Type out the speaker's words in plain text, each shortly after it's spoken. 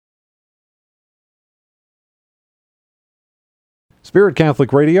Spirit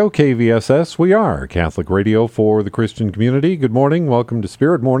Catholic Radio, KVSS. We are Catholic Radio for the Christian community. Good morning. Welcome to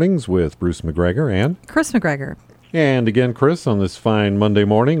Spirit Mornings with Bruce McGregor and Chris McGregor. And again, Chris, on this fine Monday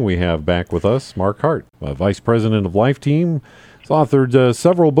morning, we have back with us Mark Hart, Vice President of Life Team. He's authored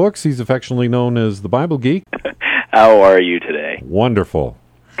several books. He's affectionately known as the Bible Geek. How are you today? Wonderful.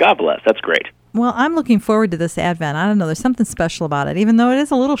 God bless. That's great. Well, I'm looking forward to this Advent. I don't know, there's something special about it, even though it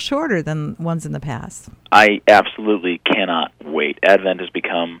is a little shorter than ones in the past. I absolutely cannot wait. Advent has just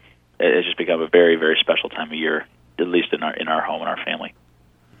become a very, very special time of year, at least in our home and our family.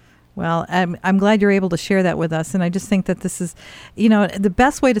 Well, I'm glad you're able to share that with us, and I just think that this is, the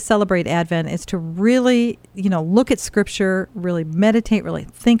best way to celebrate Advent is to really, look at Scripture, really meditate, really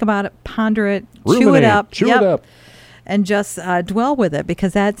think about it, ponder it, chew it up. And just dwell with it,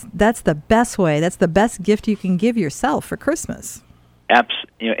 because that's the best way. That's the best gift you can give yourself for Christmas.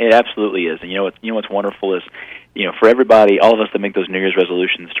 It absolutely is. And what's wonderful is, for everybody, all of us that make those New Year's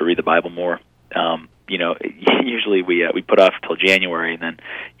resolutions to read the Bible more, usually we put off till January, and then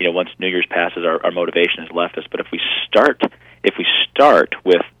once New Year's passes, our motivation has left us. But if we start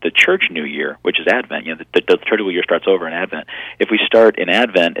with the church New Year, which is Advent, the liturgical year starts over in Advent. If we start in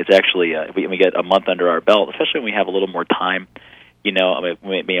Advent, it's actually we get a month under our belt, especially when we have a little more time.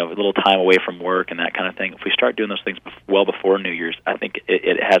 A little time away from work and that kind of thing. If we start doing those things well before New Year's, I think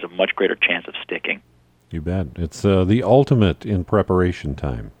it has a much greater chance of sticking. You bet. It's the ultimate in preparation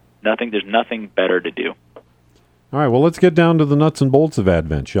time. There's nothing better to do. All right, well, let's get down to the nuts and bolts of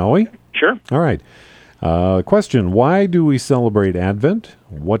Advent, shall we? Sure. All right. Question, why do we celebrate Advent?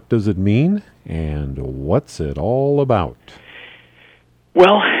 What does it mean? And what's it all about?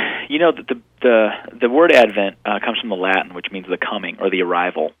 Well, the word Advent comes from the Latin, which means the coming or the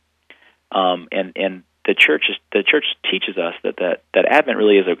arrival. And the church teaches us that Advent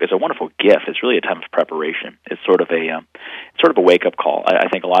really is a wonderful gift. It's really a time of preparation. It's sort of a wake up call. I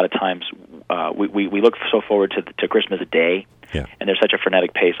think a lot of times we look so forward to Christmas Day, yeah. And there's such a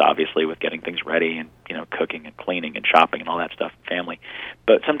frenetic pace, obviously, with getting things ready and cooking and cleaning and shopping and all that stuff, family.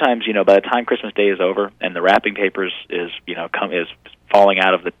 But sometimes by the time Christmas Day is over and the wrapping paper is falling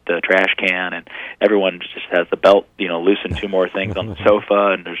out of the trash can, and everyone just has the belt, loosen two more things on the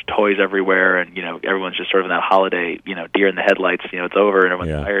sofa, and there's toys everywhere, and everyone's just sort of in that holiday, deer in the headlights. It's over, and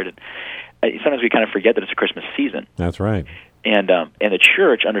everyone's tired. And sometimes we kind of forget that it's a Christmas season. That's right. And the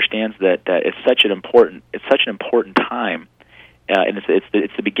church understands that it's such an important time, and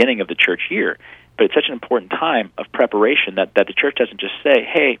it's the beginning of the church year. But it's such an important time of preparation that the church doesn't just say,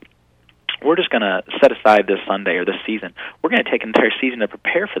 hey, we're just going to set aside this Sunday or this season. We're going to take an entire season to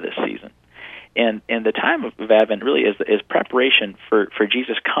prepare for this season. And the time of Advent really is preparation for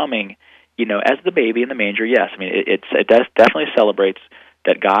Jesus coming, as the baby in the manger, yes. I mean, it definitely celebrates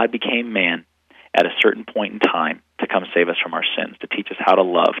that God became man at a certain point in time to come save us from our sins, to teach us how to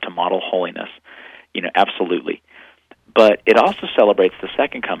love, to model holiness, absolutely. But it also celebrates the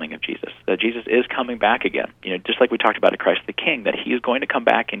second coming of Jesus, that Jesus is coming back again. Just like we talked about at Christ the King, that he is going to come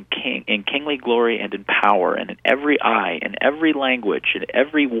back in kingly glory and in power, and in every eye, in every language, and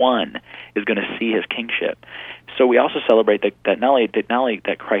everyone is going to see his kingship. So we also celebrate that not only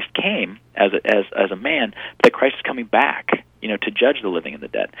that Christ came as a man, but that Christ is coming back, to judge the living and the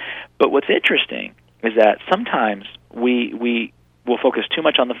dead. But what's interesting is that sometimes we will focus too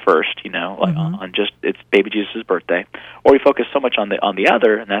much on the first, on just it's baby Jesus' birthday, or we focus so much on the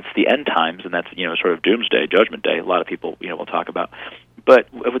other, and that's the end times, and that's sort of Doomsday, Judgment Day. A lot of people will talk about. But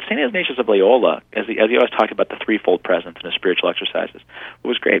with St. Ignatius of Loyola, as he always talked about the threefold presence in his spiritual exercises, it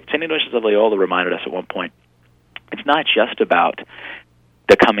was great. St. Ignatius of Loyola reminded us at one point, it's not just about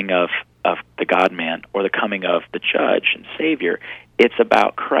the coming of the God-man or the coming of the Judge and Savior. It's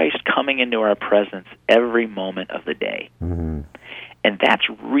about Christ coming into our presence every moment of the day. Mm-hmm. And that's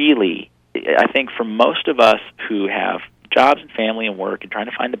really, I think, for most of us who have jobs and family and work and trying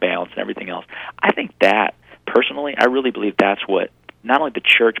to find the balance and everything else, I think that, personally, I really believe that's what, not only the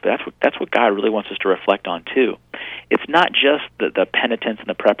church, but that's what God really wants us to reflect on, too. It's not just the penitence and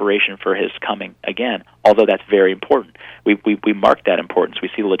the preparation for his coming again, although that's very important. We mark that importance. We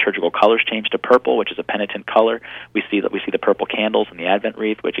see the liturgical colors change to purple, which is a penitent color. We see the purple candles in the Advent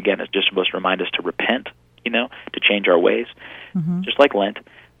wreath, which, again, is just supposed to remind us to repent, to change our ways, just like Lent.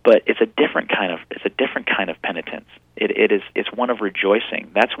 But it's a different kind of penitence. It's one of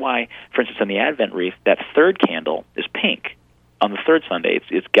rejoicing. That's why, for instance, in the Advent wreath, that third candle is pink. On the third Sunday,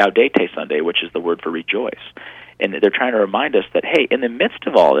 it's Gaudete Sunday, which is the word for rejoice. And they're trying to remind us that, hey, in the midst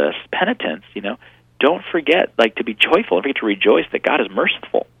of all this penitence, don't forget to be joyful. Don't forget to rejoice that God is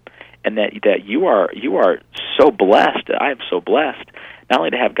merciful, and that you are so blessed. I am so blessed, not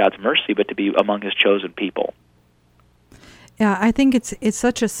only to have God's mercy, but to be among his chosen people. Yeah, I think it's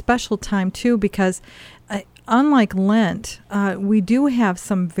such a special time too, because unlike Lent, we do have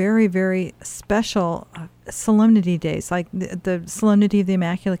some very, very special solemnity days, like the Solemnity of the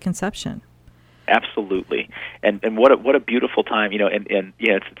Immaculate Conception. Absolutely, and what a beautiful time, and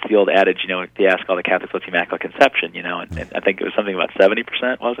it's the old adage, they ask all the Catholics what's the Immaculate Conception, and I think it was something about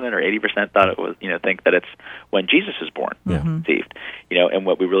 70%, wasn't it, or 80% thought it was, think that it's when Jesus is born, conceived, and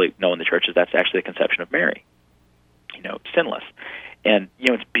what we really know in the Church is that's actually the conception of Mary, sinless. And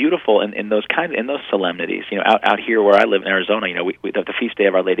it's beautiful in those solemnities. Out here where I live in Arizona, the feast day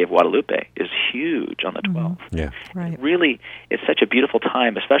of Our Lady of Guadalupe is huge on the 12th. Yeah, right. Really, it's such a beautiful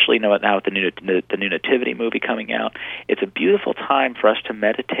time, especially now with the new Nativity movie coming out. It's a beautiful time for us to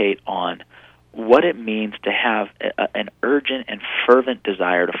meditate on what it means to have an urgent and fervent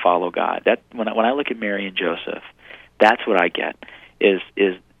desire to follow God. That when I look at Mary and Joseph, that's what I get is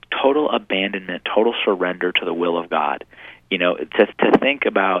total abandonment, total surrender to the will of God. To think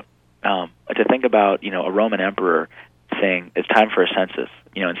about a Roman emperor saying it's time for a census.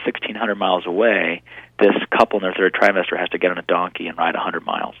 And 1,600 miles away, this couple in their third trimester has to get on a donkey and ride 100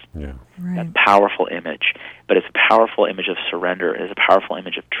 miles. Yeah, right. That's a powerful image, but it's a powerful image of surrender. It's a powerful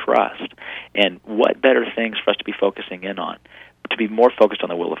image of trust. And what better things for us to be focusing in on? To be more focused on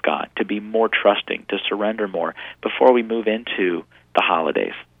the will of God, to be more trusting, to surrender more before we move into the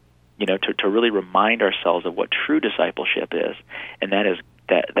holidays. To really remind ourselves of what true discipleship is, and that is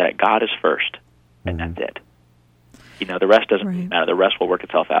that God is first, and that's it. The rest doesn't matter. The rest will work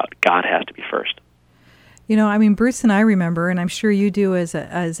itself out. God has to be first. Bruce and I remember, and I'm sure you do as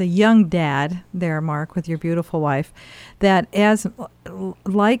a young dad there, Mark, with your beautiful wife, that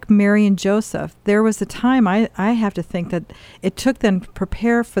like Mary and Joseph, there was a time I have to think that it took them to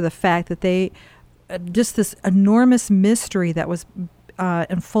prepare for the fact that they, just this enormous mystery that was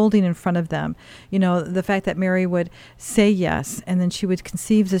unfolding in front of them. The fact that Mary would say yes, and then she would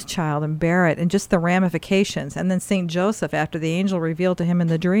conceive this child and bear it, and just the ramifications. And then St. Joseph, after the angel revealed to him in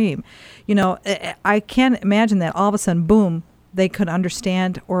the dream. I can't imagine that all of a sudden, boom, they could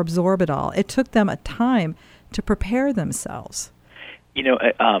understand or absorb it all. It took them a time to prepare themselves.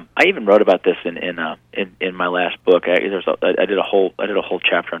 I even wrote about this in my last book. I did a whole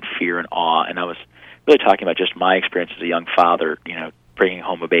chapter on fear and awe, and I was really talking about just my experience as a young father, bringing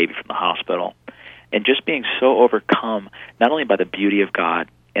home a baby from the hospital, and just being so overcome not only by the beauty of God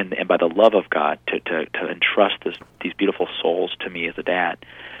and by the love of God to entrust these beautiful souls to me as a dad,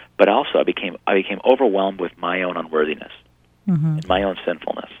 but also I became overwhelmed with my own unworthiness, and my own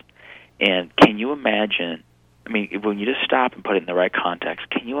sinfulness. And can you imagine? When you just stop and put it in the right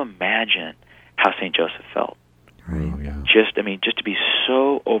context, can you imagine how St. Joseph felt? Right. Oh, yeah. Just to be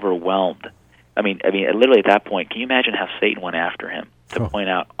so overwhelmed. Literally at that point, can you imagine how Satan went after him to point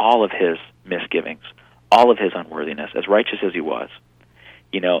out all of his misgivings, all of his unworthiness, as righteous as he was?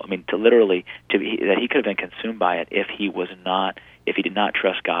 That he could have been consumed by it if he did not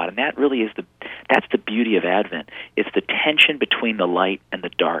trust God. And that really that's the beauty of Advent. It's the tension between the light and the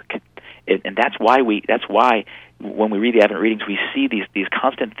dark. And that's why when we read the Advent readings, we see these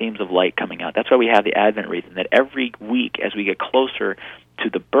constant themes of light coming out. That's why we have the Advent wreath, and that every week as we get closer to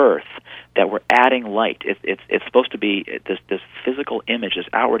the birth, that we're adding light. It's supposed to be this physical image, this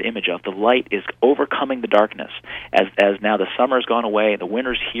outward image of the light is overcoming the darkness. As now the summer has gone away, the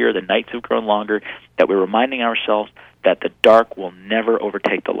winter's here, the nights have grown longer, that we're reminding ourselves that the dark will never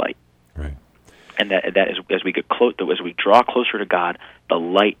overtake the light. Right. And that is, as we get as we draw closer to God, the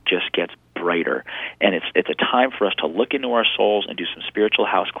light just gets brighter. And it's a time for us to look into our souls and do some spiritual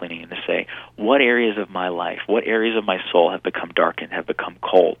house cleaning and to say, what areas of my life, what areas of my soul have become darkened, have become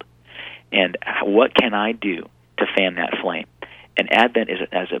cold? And what can I do to fan that flame? And Advent is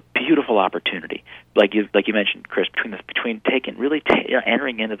a beautiful opportunity, like you mentioned, Chris, between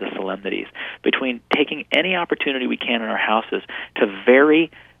entering into the solemnities, between taking any opportunity we can in our houses to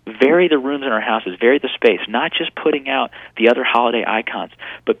vary the rooms in our houses, vary the space, not just putting out the other holiday icons,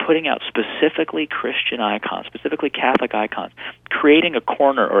 but putting out specifically Christian icons, specifically Catholic icons, creating a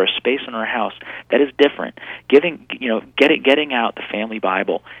corner or a space in our house that is different, getting out the family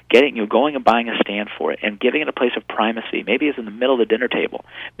Bible, going and buying a stand for it, and giving it a place of primacy. Maybe it's in the middle of the dinner table.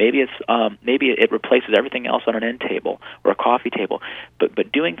 Maybe it replaces everything else on an end table or a coffee table.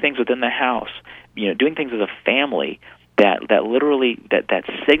 But doing things within the house, doing things as a family, that literally that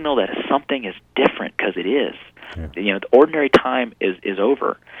signal that something is different, because it is. Yeah. The ordinary time is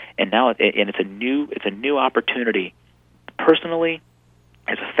over, and now it's a new opportunity, personally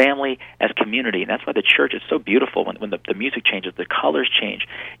as a family, as community. And that's why the church is so beautiful when the music changes, the colors change,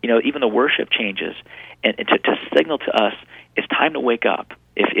 even the worship changes, and to signal to us it's time to wake up.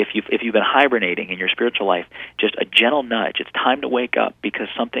 If you've been hibernating in your spiritual life, just a gentle nudge. It's time to wake up because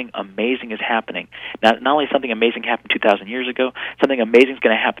something amazing is happening. Not only something amazing happened 2,000 years ago, something amazing is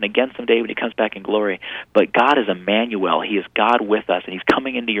going to happen again someday when He comes back in glory. But God is Emmanuel. He is God with us, and He's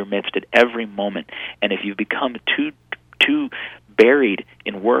coming into your midst at every moment. And if you've become too buried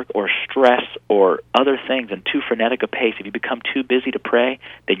in work or stress or other things and too frenetic a pace, if you become too busy to pray,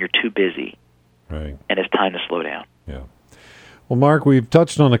 then you're too busy. Right. And it's time to slow down. Yeah. Well, Mark, we've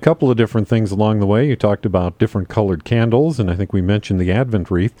touched on a couple of different things along the way. You talked about different colored candles, and I think we mentioned the Advent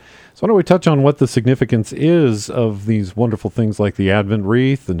wreath. So why don't we touch on what the significance is of these wonderful things like the Advent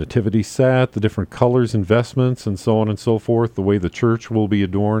wreath, the nativity set, the different colors and vestments, and so on and so forth, the way the church will be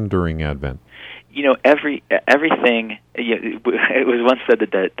adorned during Advent? Everything. It was once said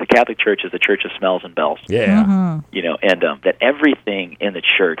that the Catholic Church is the church of smells and bells. Yeah. Mm-hmm. And that everything in the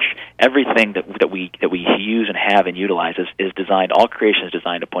church, everything that we use and have and utilize is designed. All creation is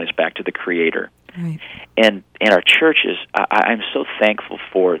designed to point us back to the Creator. Right. And our churches, I'm so thankful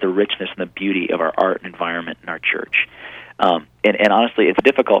for the richness and the beauty of our art and environment in our church. And honestly, it's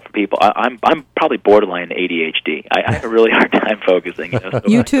difficult for people. I'm probably borderline ADHD. I have a really hard time focusing. So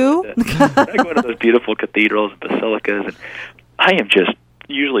you too? I go into those beautiful cathedrals and basilicas, and I am just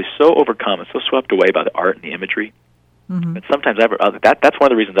usually so overcome and so swept away by the art and the imagery. Mm-hmm. But sometimes that's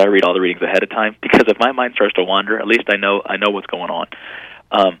one of the reasons I read all the readings ahead of time, because if my mind starts to wander, at least I know what's going on.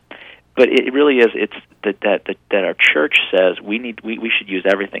 But it really is. It's that our church says we should use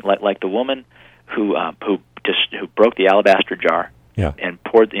everything, like the woman who broke the alabaster jar, yeah, and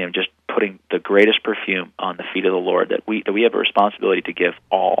poured, just putting the greatest perfume on the feet of the Lord. That we have a responsibility to give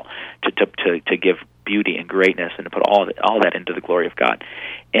all, to give beauty and greatness, and to put all that into the glory of God.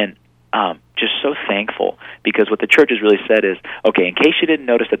 And just so thankful, because what the church has really said is, okay, in case you didn't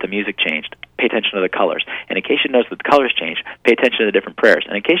notice that the music changed, pay attention to the colors. And in case you noticed that the colors changed, pay attention to the different prayers.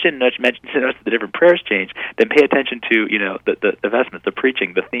 And in case you didn't notice that the different prayers changed, then pay attention to the vestments, the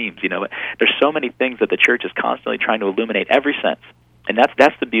preaching, the themes. There's so many things that the church is constantly trying to illuminate every sense, and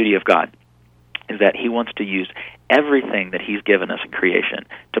that's the beauty of God, is that He wants to use everything that He's given us in creation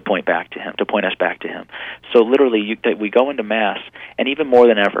to point back to Him, to point us back to Him. So literally, that we go into Mass, and even more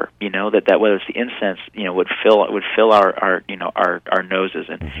than ever, that whether it's the incense, would fill our noses,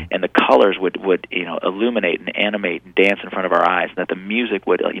 and the colors would illuminate and animate and dance in front of our eyes, and that the music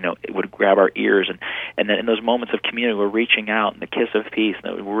would grab our ears, and then in those moments of community, we're reaching out in the kiss of peace,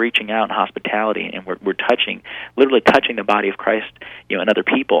 and we're reaching out in hospitality, and we're literally touching the body of Christ, and other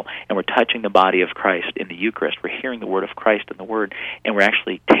people, and we're touching the body of Christ in the Eucharist. We're hearing the word of Christ in the Word, and we're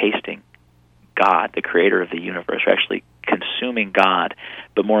actually tasting God, the Creator of the universe. We're actually consuming God,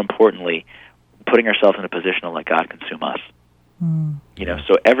 but more importantly, putting ourselves in a position to let God consume us.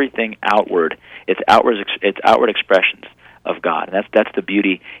 So everything outward, it's outward expressions of God, and that's the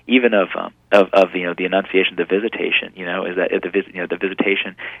beauty even of the Annunciation, the Visitation. Is that the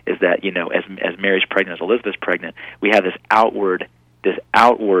Visitation is that as Mary's pregnant, as Elizabeth's pregnant, we have this outward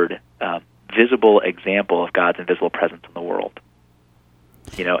visible example of God's invisible presence in the world.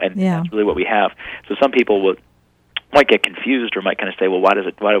 That's really what we have. So some people might get confused, or might kind of say, well, why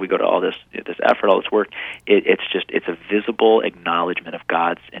do we go to all this effort, all this work? It's a visible acknowledgement of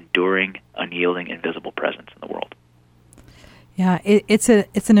God's enduring, unyielding, invisible presence in the world. Yeah, it's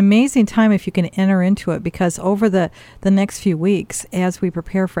an amazing time if you can enter into it, because over the next few weeks, as we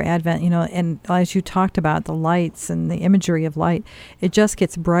prepare for Advent, and as you talked about the lights and the imagery of light, it just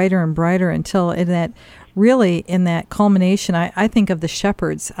gets brighter and brighter until in that culmination, I think of the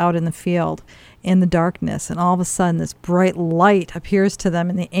shepherds out in the field in the darkness, and all of a sudden this bright light appears to them,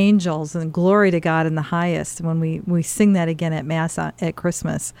 and the angels, and glory to God in the highest, when we sing that again at Mass at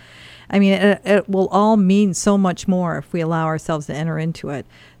Christmas. I mean, it will all mean so much more if we allow ourselves to enter into it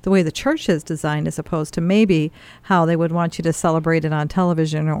the way the church is designed, as opposed to maybe how they would want you to celebrate it on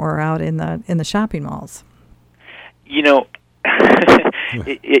television or out in the shopping malls. It's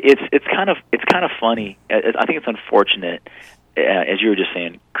kind of funny. I think it's unfortunate, as you were just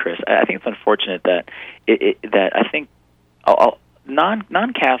saying, Chris. I think it's unfortunate that that I think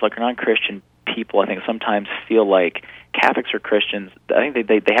non-Catholic or non-Christian people, I think, sometimes feel like Catholics or Christians, I think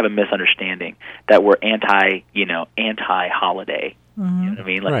they have a misunderstanding that we're anti-holiday. Mm-hmm. You know what I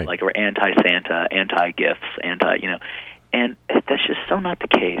mean? Right. Like we're anti-Santa, anti-gifts, and that's just so not the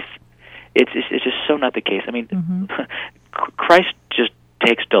case. It's just so not the case. I mean, mm-hmm. Christ just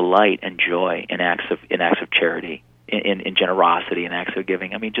takes delight and joy in acts of charity, in generosity and acts of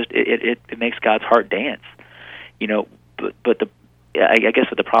giving. I mean, just it makes God's heart dance. But I guess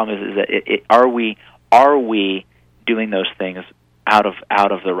what the problem is that are we doing those things out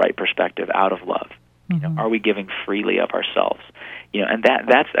of the right perspective, out of love? Mm-hmm. You know, are we giving freely of ourselves? You know, and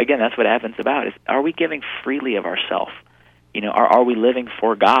that's what Advent's about. Is are we giving freely of ourselves? You know, are we living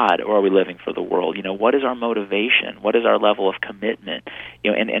for God or are we living for the world? You know, what is our motivation? What is our level of commitment?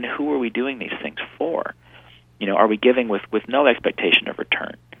 You know, and who are we doing these things for? You know, are we giving with no expectation of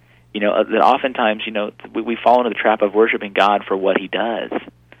return? You know, that oftentimes, you know, we fall into the trap of worshiping God for what He does,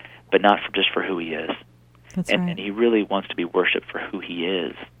 but not just for who He is. That's and, right. And He really wants to be worshipped for who He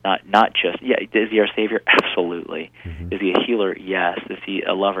is, not just, is He our Savior? Absolutely. Mm-hmm. Is He a healer? Yes. Is He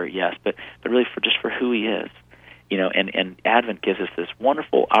a lover? Yes. But really for who He is. You know, and Advent gives us this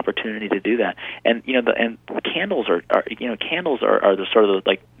wonderful opportunity to do that. And you know, and candles are the sort of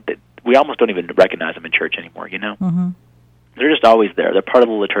we almost don't even recognize them in church anymore. You know, Mm-hmm. they're just always there. They're part of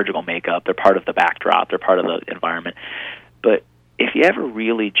the liturgical makeup. They're part of the backdrop. They're part of the environment. But if you ever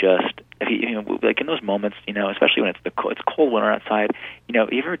really like in those moments, you know, especially when it's cold winter outside, you know,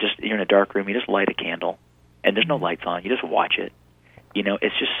 you're in a dark room, you just light a candle, and there's no lights on. You just watch it. You know,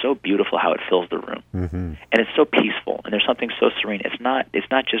 it's just so beautiful how it fills the room, Mm-hmm. and it's so peaceful, and there's something so serene. It's not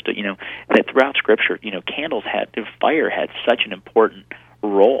just you know, that throughout Scripture, you know, fire had such an important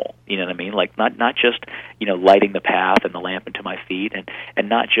role. You know what I mean? Like not just, you know, lighting the path and the lamp into my feet, and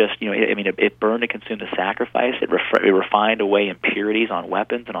not just, you know, it burned to consume the sacrifice. It refined away impurities on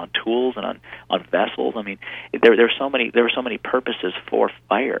weapons and on tools and on vessels. I mean, there were so many purposes for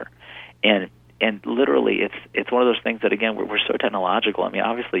fire, and literally, it's one of those things that, again, we're so technological. I mean,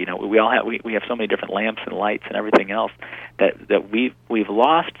 obviously, you know, we have so many different lamps and lights and everything else that we've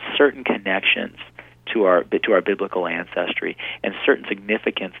lost certain connections to our biblical ancestry and certain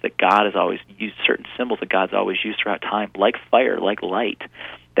significance that God has always used, certain symbols that God's always used throughout time, like fire, like light,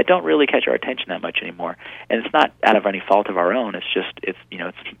 that don't really catch our attention that much anymore. And it's not out of any fault of our own. It's just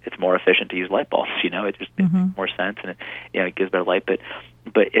it's more efficient to use light bulbs. You know, it makes more sense, and it gives better light. But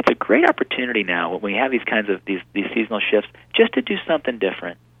it's a great opportunity now when we have these kinds of these seasonal shifts just to do something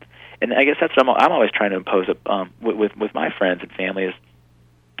different. And I guess that's what I'm always trying to impose with my friends and family is,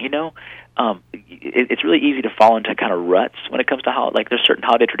 you know, it's really easy to fall into kind of ruts when it comes to like there's certain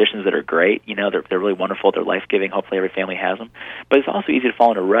holiday traditions that are great. You know, they're really wonderful. They're life-giving. Hopefully every family has them. But it's also easy to fall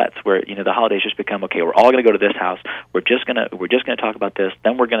into ruts where, you know, the holidays just become, okay, we're all going to go to this house. We're just going to talk about this.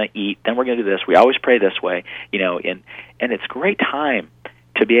 Then we're going to eat. Then we're going to do this. We always pray this way. You know, and it's a great time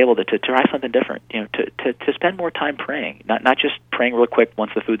to be able to try something different, you know, to spend more time praying, not just praying real quick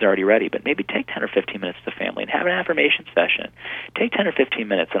once the food's already ready, but maybe take 10 or 15 minutes to family and have an affirmation session. Take 10 or 15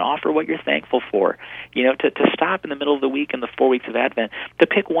 minutes and offer what you're thankful for, you know, to stop in the middle of the week in the 4 weeks of Advent, to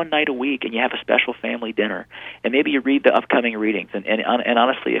pick one night a week and you have a special family dinner, and maybe you read the upcoming readings. And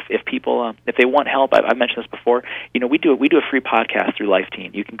honestly, if people if they want help, I've mentioned this before, you know, we do a free podcast through Life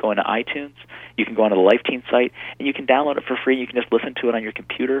Teen. You can go into iTunes, you can go onto the Life Teen site, and you can download it for free. You can just listen to it on your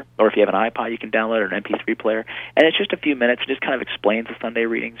computer, or if you have an iPod, you can download it or an MP3 player, and it's just a few minutes. It just kind of explains the Sunday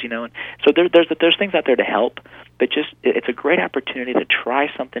readings, you know. And so there's things out there to help, but just it's a great opportunity to try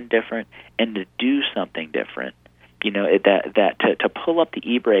something different and to do something different, you know. To pull up the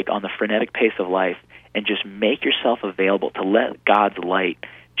e-brake on the frenetic pace of life and just make yourself available to let God's light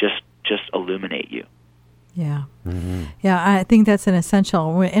just illuminate you. Yeah. Mm-hmm. Yeah, I think that's an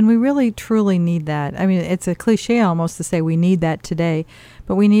essential, and we really truly need that. I mean, it's a cliche almost to say we need that today,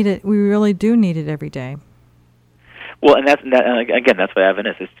 but we need it. We really do need it every day. Well, and again, that's what Advent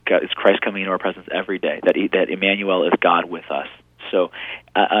is. It's Christ coming into our presence every day. That Emmanuel is God with us. So,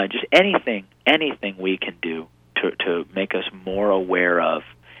 just anything we can do to make us more aware of,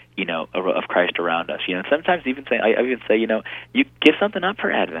 you know, of Christ around us. You know, sometimes I even say, you know, you give something up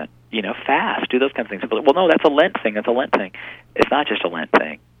for Advent. You know, fast, do those kinds of things. But, well, no, that's a Lent thing. It's not just a Lent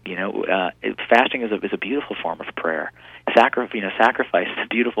thing. You know, fasting is a beautiful form of prayer. Sacrifice is a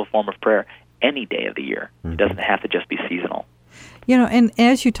beautiful form of prayer any day of the year. Mm-hmm. It doesn't have to just be seasonal. You know, and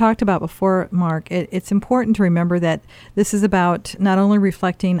as you talked about before, Mark, it's important to remember that this is about not only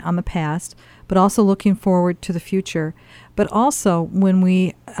reflecting on the past, but also looking forward to the future. But also, when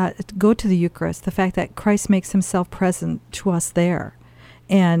we go to the Eucharist, the fact that Christ makes himself present to us there.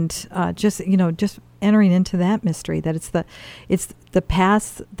 And just entering into that mystery, that it's the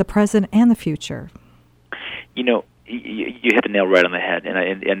past, the present, and the future. You know, you hit the nail right on the head,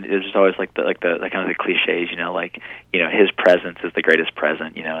 and there's just always like the kind of the cliches, you know, like, you know, his presence is the greatest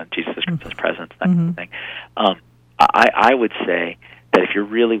present, you know, and Jesus is Christ's presence, that kind of thing. I would say that if you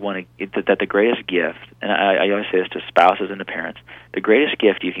really want to, that the greatest gift, and I always say this to spouses and to parents, the greatest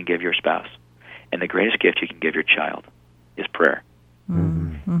gift you can give your spouse, and the greatest gift you can give your child, is prayer.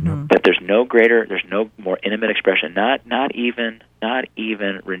 That there's no more intimate expression. Not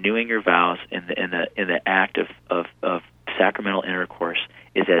even renewing your vows in the act of sacramental intercourse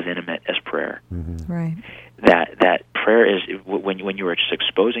is as intimate as prayer. Right. That prayer is when you are just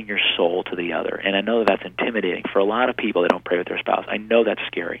exposing your soul to the other. And I know that's intimidating for a lot of people that don't pray with their spouse. I know that's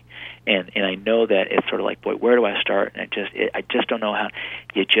scary, and I know that it's sort of like, boy, where do I start? And I just don't know how.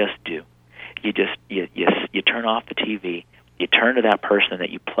 You just do. You turn off the TV. You turn to that person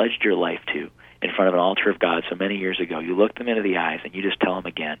that you pledged your life to in front of an altar of God so many years ago. You look them into the eyes and you just tell them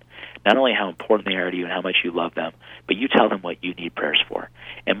again, not only how important they are to you and how much you love them, but you tell them what you need prayers for.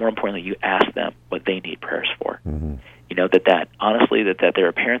 And more importantly, you ask them what they need prayers for. You know, that honestly, that there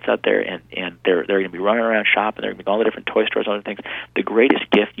are parents out there and they're going to be running around shopping, they're going to be going to all the different toy stores, all the things. The greatest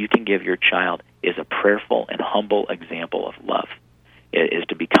gift you can give your child is a prayerful and humble example of love. Is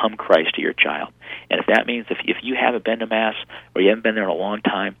to become Christ to your child. And if that means if you haven't been to Mass or you haven't been there in a long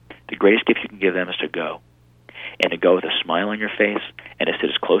time, the greatest gift you can give them is to go. And to go with a smile on your face, and to sit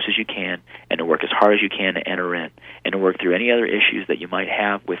as close as you can, and to work as hard as you can to enter in, and to work through any other issues that you might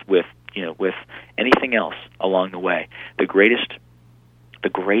have with anything else along the way. The greatest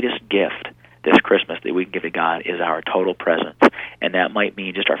gift this Christmas that we can give to God is our total presence. And that might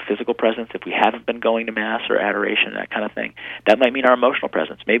mean just our physical presence if we haven't been going to Mass or adoration, that kind of thing. That might mean our emotional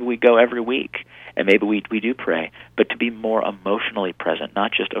presence. Maybe we go every week, and maybe we do pray, but to be more emotionally present,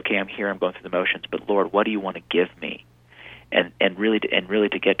 not just, okay, I'm here, I'm going through the motions, but Lord, what do you want to give me? And really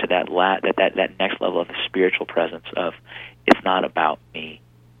to get to that next level of the spiritual presence of, it's not about me.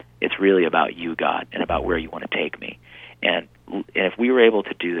 It's really about you, God, and about where you want to take me. And if we were able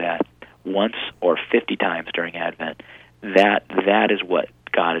to do that once or 50 times during Advent, that is what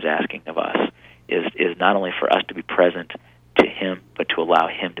God is asking of us, is not only for us to be present to Him, but to allow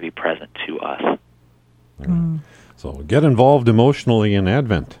Him to be present to us. So get involved emotionally in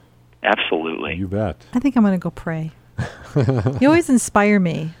Advent. Absolutely. You bet. I think I'm going to go pray. You always inspire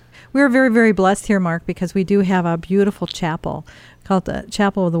me. We are very, very blessed here, Mark, because we do have a beautiful chapel called the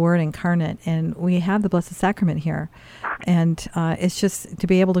Chapel of the Word Incarnate, and we have the Blessed Sacrament here. And it's just to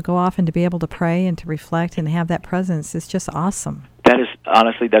be able to go off and to be able to pray and to reflect and have that presence is just awesome. That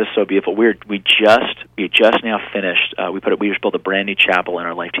is so beautiful. We just now finished. We just built a brand new chapel in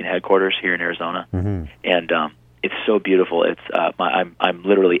our Life Teen headquarters here in Arizona, and it's so beautiful. It's I'm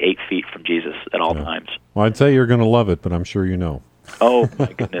literally 8 feet from Jesus at all times. Well, I'd say you're going to love it, but I'm sure you know. Oh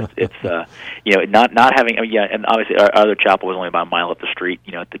my goodness! It's not having and obviously our other chapel was only about a mile up the street,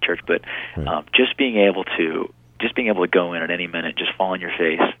 at the church. But just being able to go in at any minute, just fall on your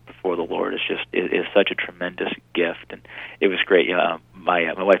face before the Lord is such a tremendous gift, and it was great.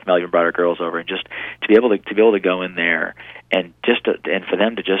 My wife Mel even brought her girls over, and just to be able to go in there and for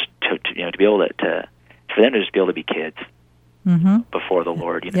them to be able to be kids. Before the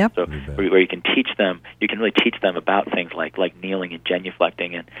Lord, so where you can teach them, really teach them about things like kneeling and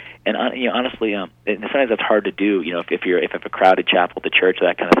genuflecting, and honestly, and sometimes that's hard to do, if you have a crowded chapel at the church,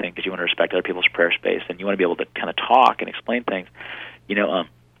 that kind of thing, because you want to respect other people's prayer space, and you want to be able to kind of talk and explain things,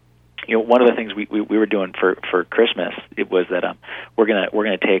 one of the things we were doing for Christmas, it was that we're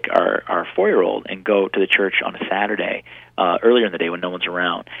gonna take our 4-year-old and go to the church on a Saturday earlier in the day when no one's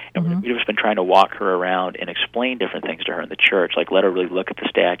around, and we've just been trying to walk her around and explain different things to her in the church, like let her really look at the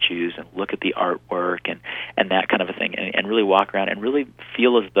statues and look at the artwork and that kind of a thing, and really walk around and really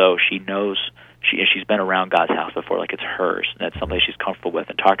feel as though she knows. She's been around God's house before, like it's hers, and that's something she's comfortable with,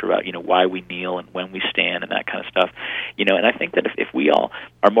 and talk to her about, why we kneel and when we stand and that kind of stuff, and I think that if we all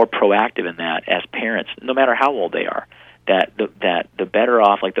are more proactive in that as parents, no matter how old they are, that the better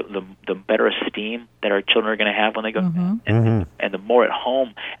off, like the better esteem that our children are going to have when they go, and the more at home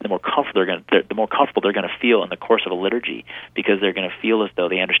and the more comfortable they're going to feel in the course of a liturgy, because they're going to feel as though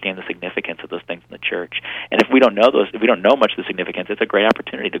they understand the significance of those things in the church. And if we don't know much of the significance, it's a great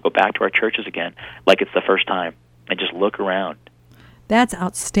opportunity to go back to our churches again, like it's the first time, and just look around. That's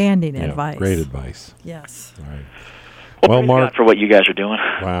outstanding advice. Great advice. Yes. All right. Well, Mark, for what you guys are doing.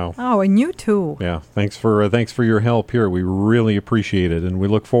 Wow. Oh, and you too. Yeah. Thanks for your help here. We really appreciate it, and we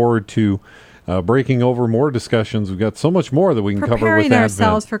look forward to breaking over more discussions. We've got so much more that we can cover with Advent. Preparing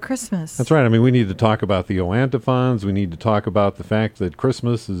ourselves for Christmas. That's right. I mean, we need to talk about the O antiphons. We need to talk about the fact that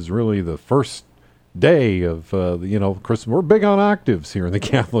Christmas is really the first day of Christmas. We're big on octaves here in the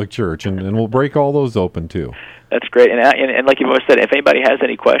Catholic Church, and we'll break all those open too. That's great. And like you've always said, if anybody has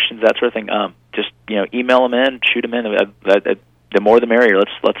any questions, that sort of thing, just email them in, shoot them in. The more the merrier.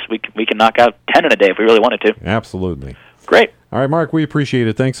 We can knock out 10 in a day if we really wanted to. Absolutely. Great. All right, Mark, we appreciate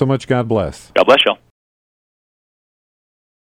it. Thanks so much. God bless. God bless y'all.